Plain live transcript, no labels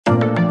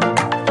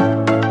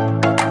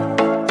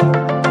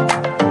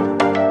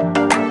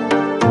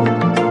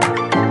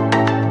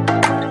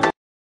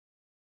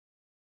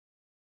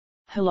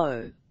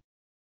Hello.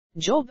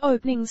 Job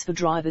openings for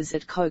drivers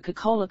at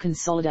Coca-Cola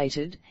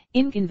Consolidated,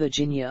 Inc. in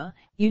Virginia,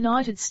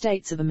 United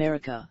States of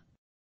America.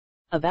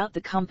 About the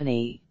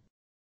company.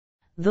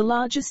 The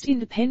largest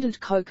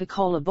independent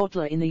Coca-Cola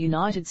bottler in the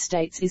United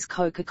States is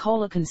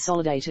Coca-Cola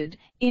Consolidated,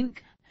 Inc.,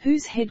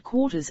 whose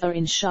headquarters are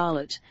in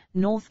Charlotte,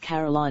 North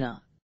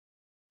Carolina.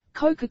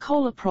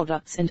 Coca-Cola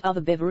products and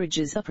other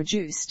beverages are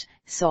produced,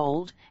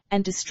 sold,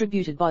 and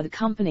distributed by the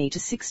company to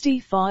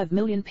 65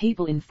 million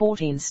people in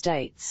 14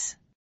 states.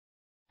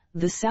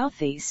 The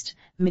Southeast,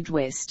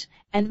 Midwest,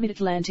 and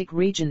Mid-Atlantic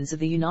regions of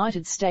the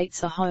United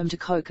States are home to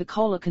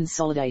Coca-Cola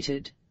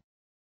Consolidated.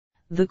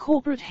 The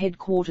corporate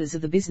headquarters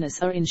of the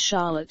business are in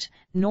Charlotte,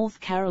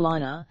 North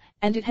Carolina,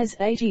 and it has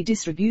 80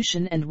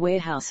 distribution and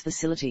warehouse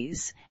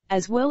facilities,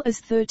 as well as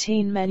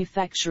 13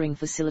 manufacturing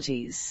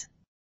facilities.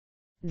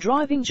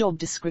 Driving job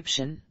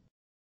description.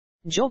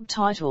 Job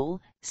title,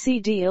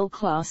 CDL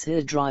Class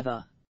A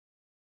driver.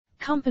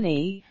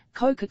 Company,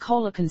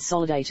 Coca-Cola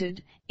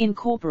Consolidated,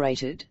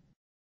 Incorporated.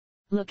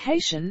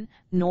 Location,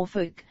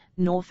 Norfolk,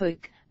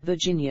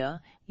 Virginia,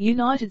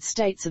 United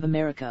States of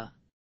America.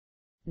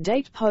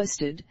 Date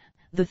posted,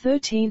 the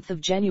 13th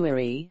of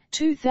January,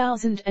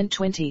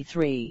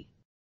 2023.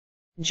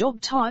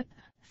 Job type,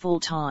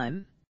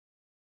 full-time.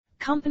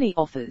 Company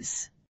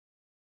offers.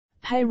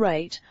 Pay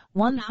rate,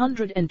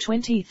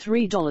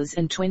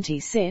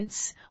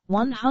 $123.20,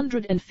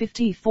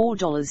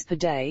 $154 per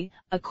day,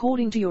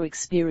 according to your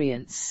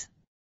experience.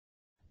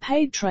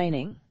 Paid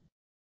training.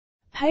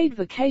 Paid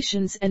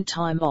vacations and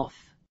time off.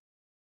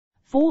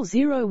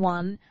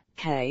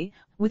 401k,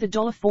 with a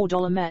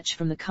 $4 match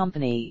from the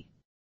company.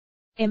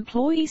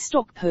 Employee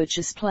Stock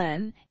Purchase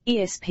Plan,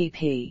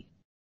 ESPP.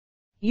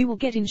 You will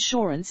get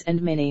insurance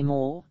and many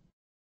more.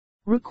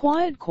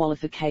 Required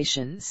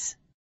qualifications.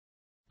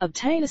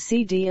 Obtain a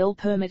CDL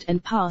permit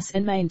and pass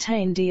and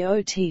maintain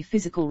DOT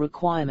physical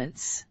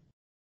requirements.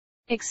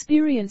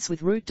 Experience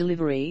with route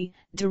delivery,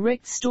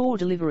 direct store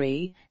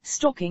delivery,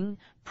 stocking,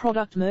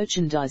 product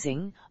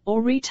merchandising,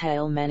 or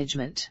retail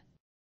management.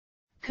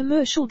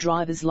 Commercial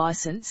driver's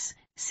license,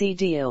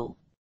 CDL.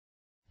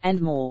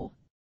 And more.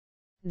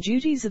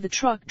 Duties of the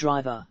truck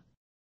driver.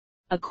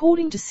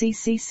 According to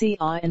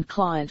CCCI and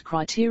client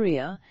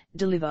criteria,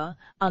 deliver,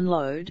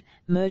 unload,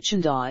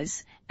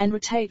 merchandise, and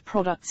rotate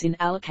products in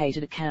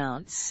allocated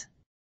accounts.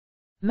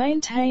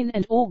 Maintain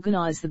and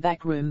organize the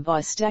backroom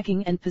by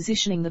stacking and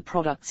positioning the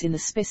products in the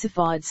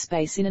specified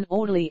space in an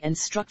orderly and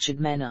structured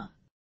manner.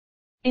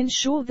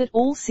 Ensure that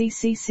all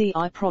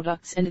CCCI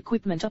products and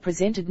equipment are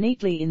presented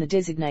neatly in the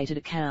designated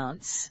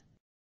accounts.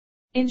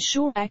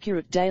 Ensure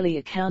accurate daily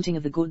accounting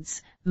of the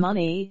goods,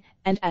 money,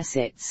 and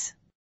assets.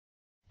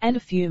 And a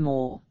few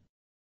more.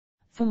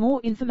 For more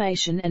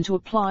information and to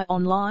apply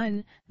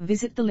online,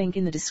 visit the link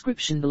in the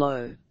description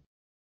below.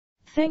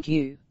 Thank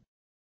you.